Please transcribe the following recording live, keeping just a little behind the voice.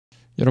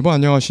여러분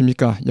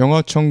안녕하십니까?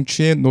 영어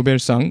청취의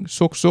노벨상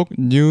쏙쏙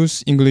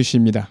뉴스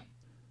잉글리시입니다.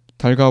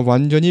 달과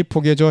완전히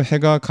포개져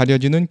해가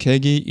가려지는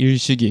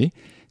개기일식이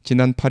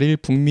지난 8일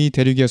북미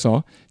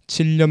대륙에서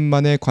 7년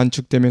만에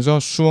관측되면서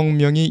수억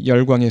명이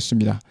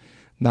열광했습니다.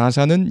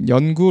 나사는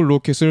연구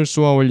로켓을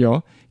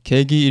쏘아올려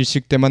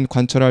개기일식 때만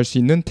관찰할 수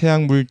있는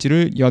태양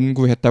물질을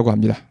연구했다고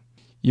합니다.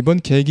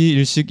 이번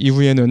개기일식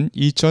이후에는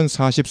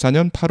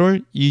 2044년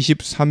 8월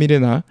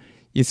 23일에나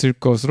있을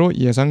것으로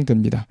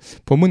예상됩니다.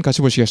 본문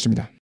같이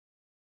보시겠습니다.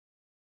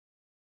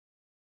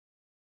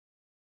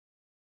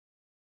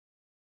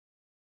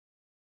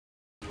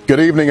 Good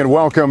evening and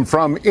welcome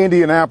from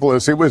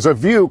Indianapolis. It was a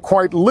view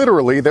quite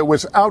literally that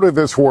was out of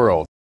this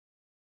world.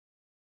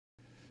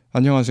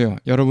 안녕하세요.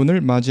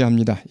 여러분을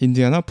맞이합니다.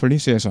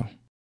 인디애나폴리스에서.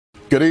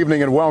 Good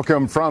evening and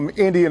welcome from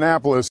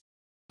Indianapolis.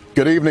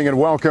 Good evening and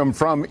welcome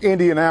from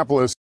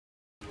Indianapolis.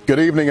 Good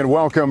evening and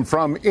welcome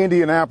from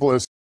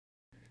Indianapolis.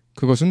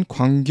 그것은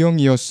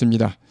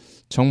광경이었습니다.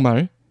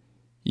 정말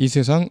이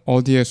세상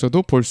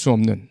어디에서도 볼 수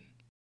없는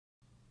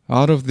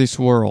out of this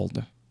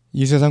world.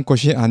 이 세상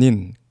것이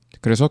아닌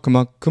그래서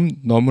그만큼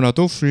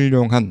너무나도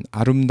훌륭한,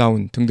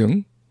 아름다운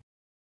등등.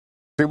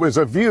 It was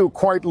a view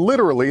quite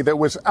literally that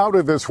was out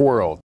of this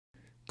world.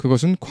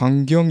 그것은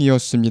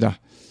광경이었습니다.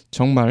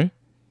 정말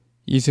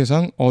이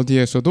세상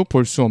어디에서도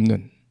볼 수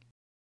없는.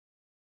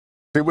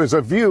 It was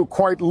a view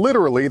quite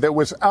literally that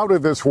was out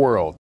of this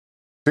world.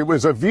 It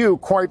was a view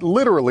quite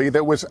literally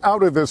that was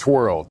out of this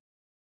world.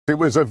 It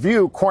was a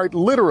view quite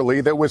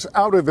literally that was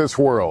out of this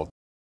world.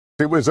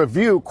 It was a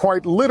view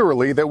quite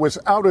literally that was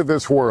out of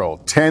this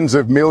world. Tens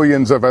of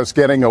millions of us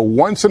getting a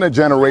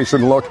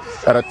once-in-a-generation look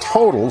at a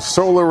total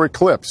solar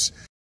eclipse.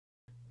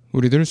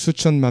 우리들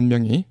수천만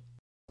명이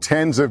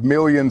Tens of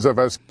millions of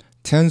us.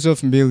 Tens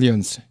of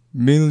millions,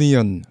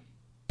 million,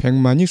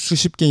 백만이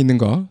수십 개 있는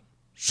거,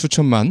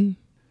 수천만,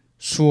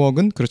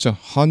 수억은 그렇죠.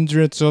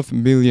 Hundreds of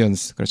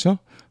millions, 그렇죠.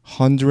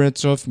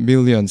 Hundreds of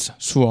millions,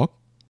 수억.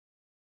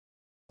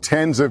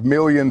 Tens of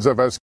millions of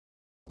us.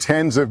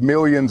 Tens of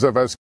millions of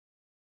us.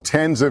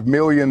 Tens of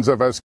millions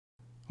of us.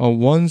 A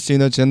once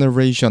in a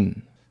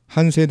generation,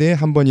 한 세대에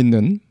한 번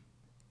있는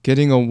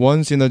getting a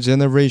once in a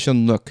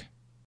generation look.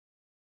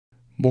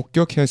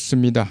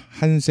 목격했습니다.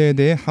 한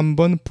세대에 한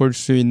번 볼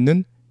수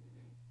있는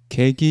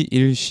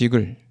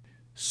개기일식을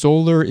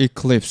solar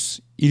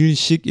eclipse,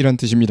 일식이란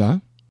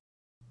뜻입니다.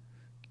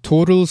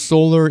 Total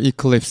solar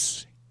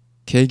eclipse,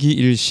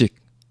 개기일식.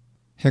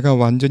 해가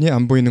완전히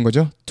안 보이는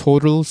거죠.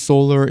 Total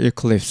solar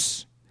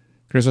eclipse.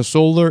 그래서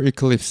solar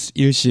eclipse,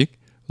 일식,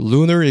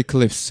 lunar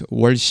eclipse,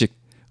 월식,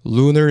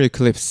 lunar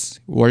eclipse,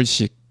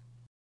 월식.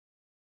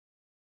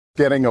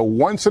 Getting a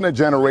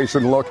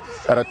once-in-a-generation look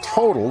at a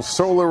total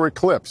solar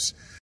eclipse.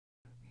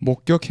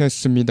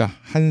 목격했습니다.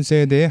 한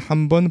세대에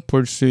한 번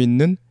볼 수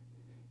있는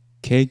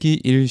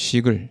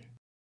개기일식을.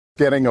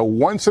 Getting a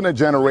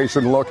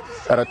once-in-a-generation look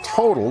at a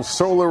total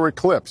solar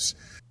eclipse.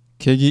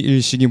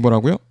 개기일식이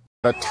뭐라고요?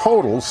 A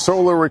total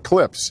solar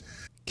eclipse.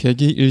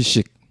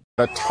 개기일식.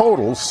 A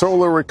total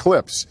solar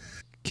eclipse.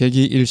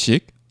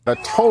 개기일식. A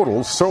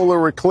total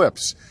solar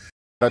eclipse.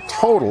 A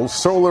total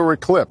solar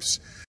eclipse.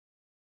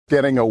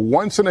 Getting a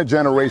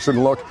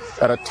once-in-a-generation look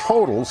at a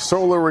total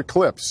solar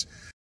eclipse.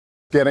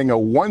 Getting a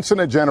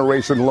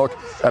once-in-a-generation look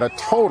at a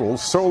total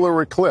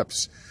solar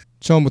eclipse.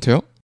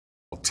 처음부터요.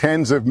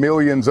 Tens of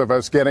millions of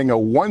us getting a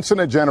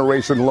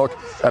once-in-a-generation look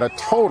at a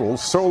total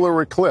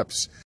solar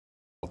eclipse.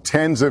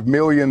 Tens of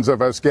millions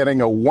of us getting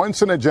a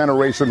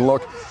once-in-a-generation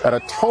look at a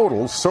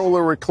total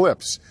solar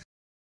eclipse.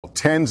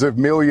 Tens of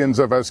millions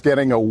of us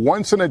getting a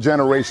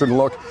once-in-a-generation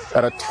look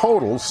at a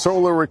total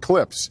solar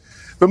eclipse.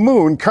 The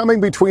moon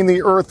coming between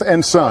the Earth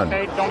and Sun,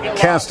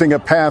 casting a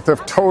path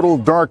of total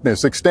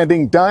darkness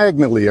extending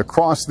diagonally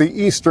across the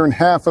eastern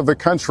half of the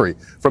country,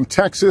 from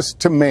Texas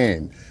to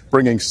Maine,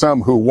 bringing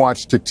some who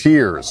watched to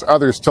tears,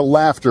 others to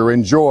laughter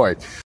and joy.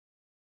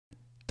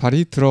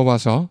 달이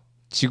들어와서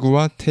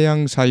지구와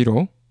태양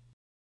사이로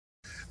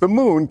The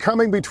moon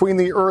coming between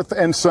the Earth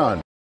and Sun.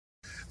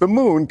 The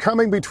moon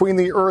coming between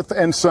the Earth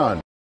and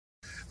Sun.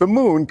 The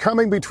moon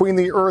coming between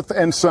the Earth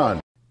and Sun.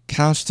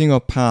 casting a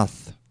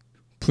path.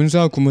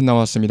 분사 구문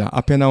나왔습니다.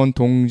 앞에 나온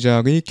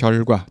동작의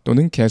결과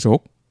또는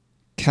계속.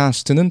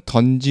 cast는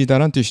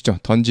던지다란 뜻이죠.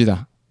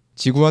 던지다.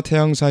 지구와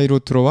태양 사이로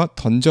들어와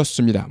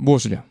던졌습니다.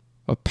 무엇을요?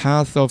 A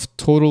path of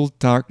total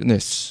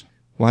darkness.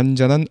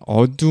 완전한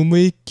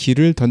어둠의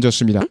길을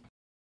던졌습니다.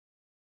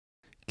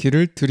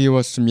 길을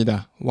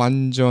들이웠습니다.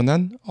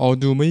 완전한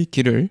어둠의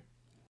길을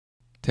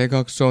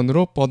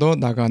대각선으로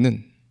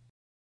뻗어나가는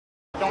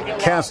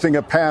Casting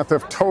a path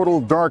of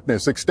total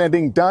darkness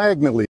extending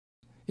diagonally.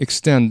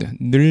 extend,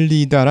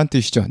 늘리다란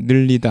뜻이죠.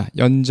 늘리다,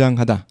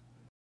 연장하다.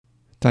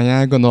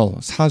 diagonal,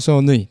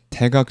 사선의,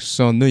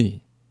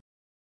 대각선의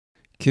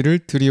길을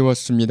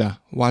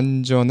들이웠습니다.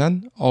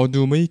 완전한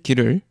어둠의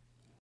길을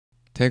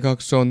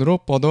대각선으로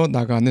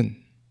뻗어나가는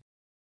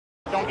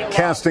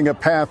Casting a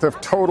path of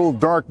total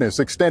darkness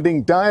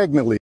extending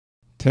diagonally.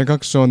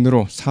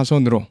 대각선으로,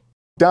 사선으로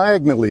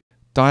Diagonally.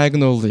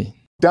 diagonally,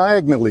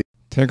 Diagonally.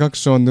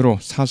 대각선으로,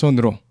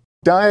 사선으로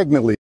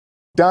Diagonally.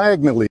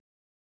 diagonally,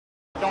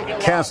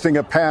 casting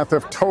a path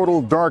of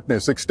total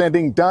darkness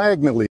extending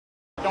diagonally,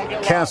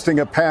 casting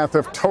a path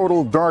of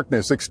total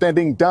darkness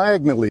extending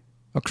diagonally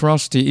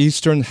across the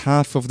eastern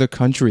half of the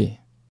country.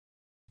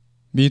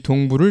 미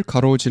동부를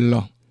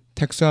가로질러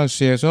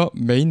텍사스에서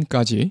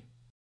메인까지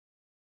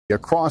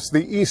across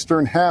the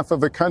eastern half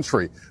of the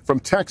country from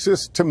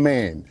Texas to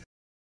Maine,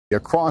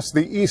 across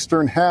the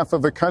eastern half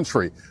of the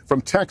country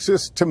from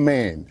Texas to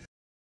Maine,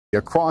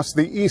 across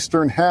the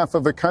eastern half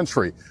of the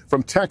country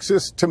from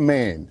Texas to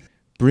Maine.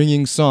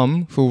 bringing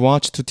some who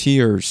watch to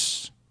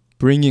tears.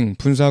 bringing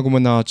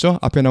분사구문 나왔죠?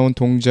 앞에 나온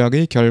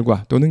동작의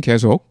결과 또는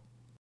계속.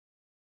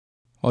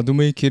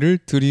 어둠의 길을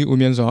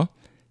들이우면서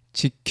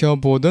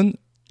지켜보던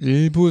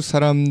일부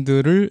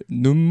사람들을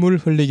눈물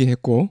흘리게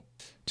했고,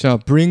 자,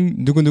 bring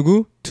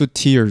누구누구 to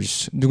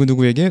tears.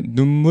 누구누구에게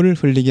눈물을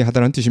흘리게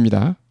하다는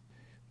뜻입니다.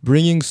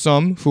 bringing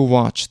some who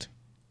watched.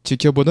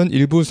 지켜보던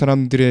일부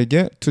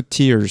사람들에게 to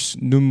tears.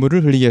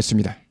 눈물을 흘리게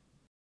했습니다.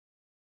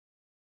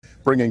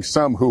 bringing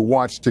some who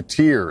watched to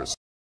tears,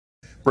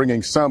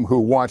 bringing some who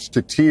watched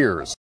to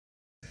tears,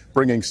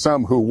 bringing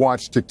some who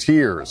watched to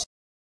tears.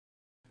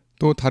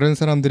 또 다른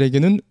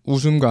사람들에게는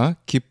웃음과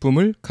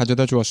기쁨을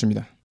가져다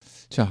주었습니다.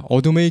 자,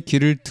 어둠의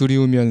길을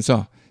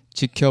들이우면서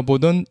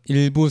지켜보던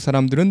일부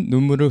사람들은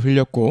눈물을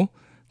흘렸고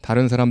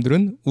다른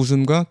사람들은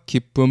웃음과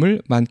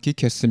기쁨을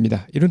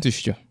만끽했습니다. 이런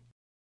뜻이죠.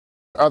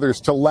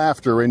 Others to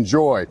laughter and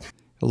joy.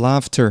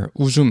 laughter,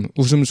 웃음,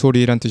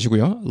 웃음소리란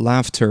뜻이고요.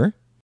 laughter.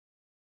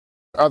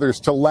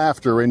 Others to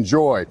laughter and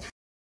joy.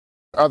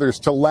 Others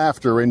to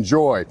laughter and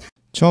joy.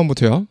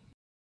 처음부터요.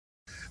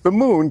 The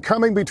moon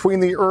coming between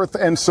the earth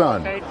and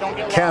sun,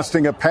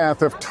 casting a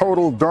path of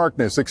total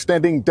darkness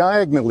extending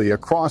diagonally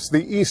across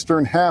the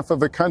eastern half of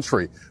the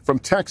country from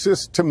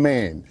Texas to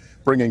Maine,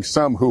 bringing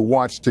some who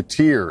watched to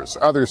tears,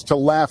 others to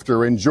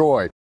laughter and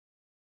joy.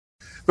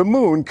 The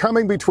moon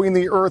coming between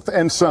the earth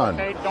and sun,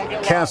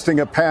 casting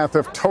a path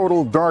of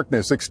total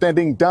darkness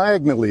extending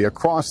diagonally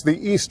across the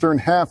eastern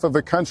half of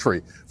the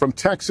country from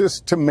Texas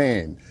to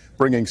Maine,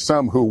 bringing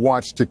some who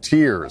watched to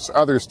tears,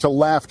 others to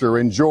laughter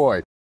and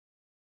joy.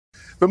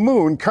 The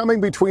moon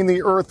coming between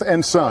the earth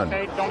and sun,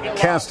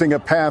 casting a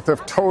path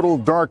of total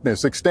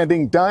darkness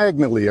extending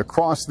diagonally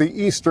across the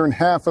eastern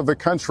half of the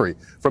country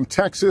from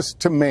Texas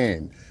to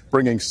Maine,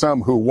 bringing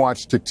some who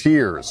watched to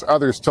tears,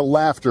 others to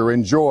laughter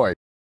and joy.